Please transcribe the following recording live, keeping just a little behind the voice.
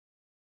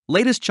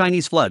Latest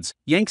Chinese floods,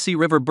 Yangtze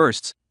River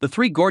bursts, the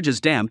Three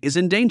Gorges Dam is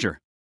in danger.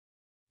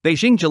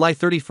 Beijing July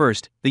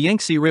 31st, the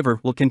Yangtze River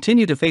will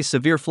continue to face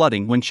severe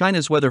flooding when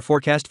China's weather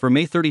forecast for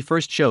May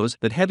 31st shows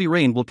that heavy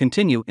rain will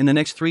continue in the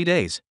next 3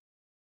 days.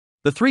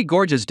 The Three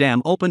Gorges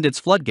Dam opened its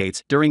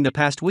floodgates during the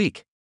past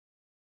week.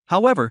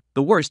 However,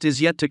 the worst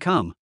is yet to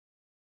come.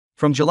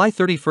 From July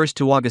 31st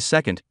to August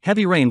 2nd,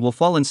 heavy rain will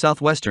fall in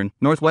southwestern,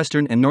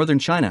 northwestern and northern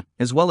China,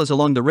 as well as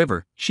along the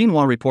river,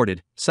 Xinhua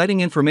reported,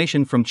 citing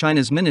information from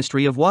China's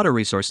Ministry of Water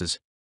Resources.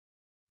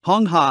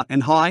 Hoang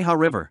and Hoai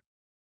River.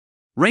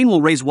 Rain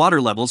will raise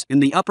water levels in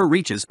the upper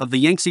reaches of the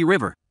Yangtze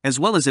River, as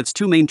well as its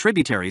two main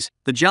tributaries,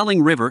 the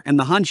Jialing River and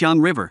the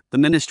Hanjiang River, the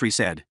ministry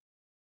said.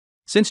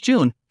 Since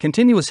June,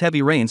 continuous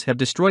heavy rains have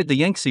destroyed the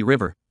Yangtze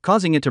River,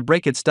 causing it to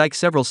break its dike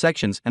several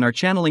sections and are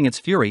channeling its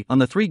fury on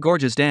the Three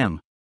Gorges Dam.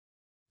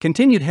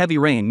 Continued heavy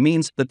rain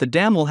means that the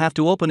dam will have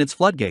to open its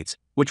floodgates,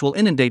 which will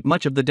inundate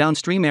much of the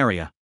downstream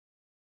area.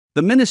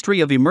 The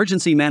Ministry of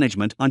Emergency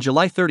Management on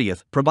July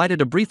 30th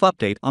provided a brief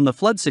update on the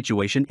flood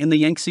situation in the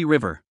Yangtze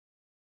River.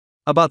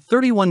 About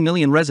 31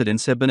 million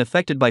residents have been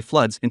affected by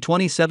floods in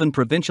 27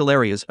 provincial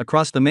areas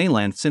across the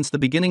mainland since the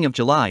beginning of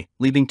July,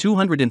 leaving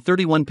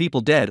 231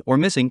 people dead or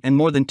missing and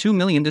more than 2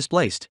 million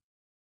displaced.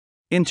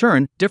 In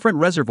turn, different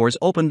reservoirs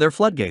opened their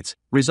floodgates,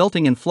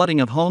 resulting in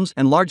flooding of homes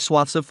and large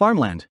swaths of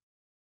farmland.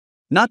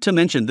 Not to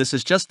mention, this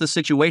is just the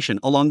situation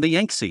along the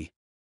Yangtze.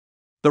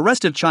 The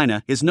rest of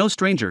China is no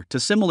stranger to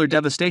similar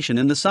devastation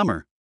in the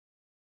summer.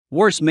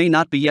 Worse may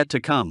not be yet to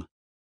come.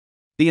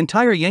 The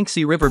entire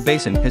Yangtze River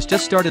basin has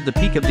just started the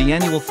peak of the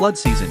annual flood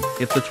season.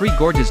 If the Three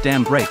Gorges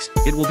Dam breaks,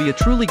 it will be a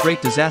truly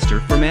great disaster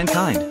for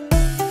mankind.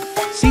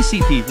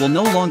 CCP will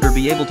no longer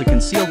be able to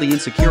conceal the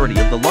insecurity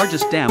of the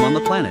largest dam on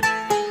the planet.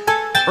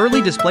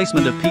 Early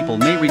displacement of people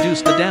may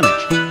reduce the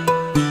damage.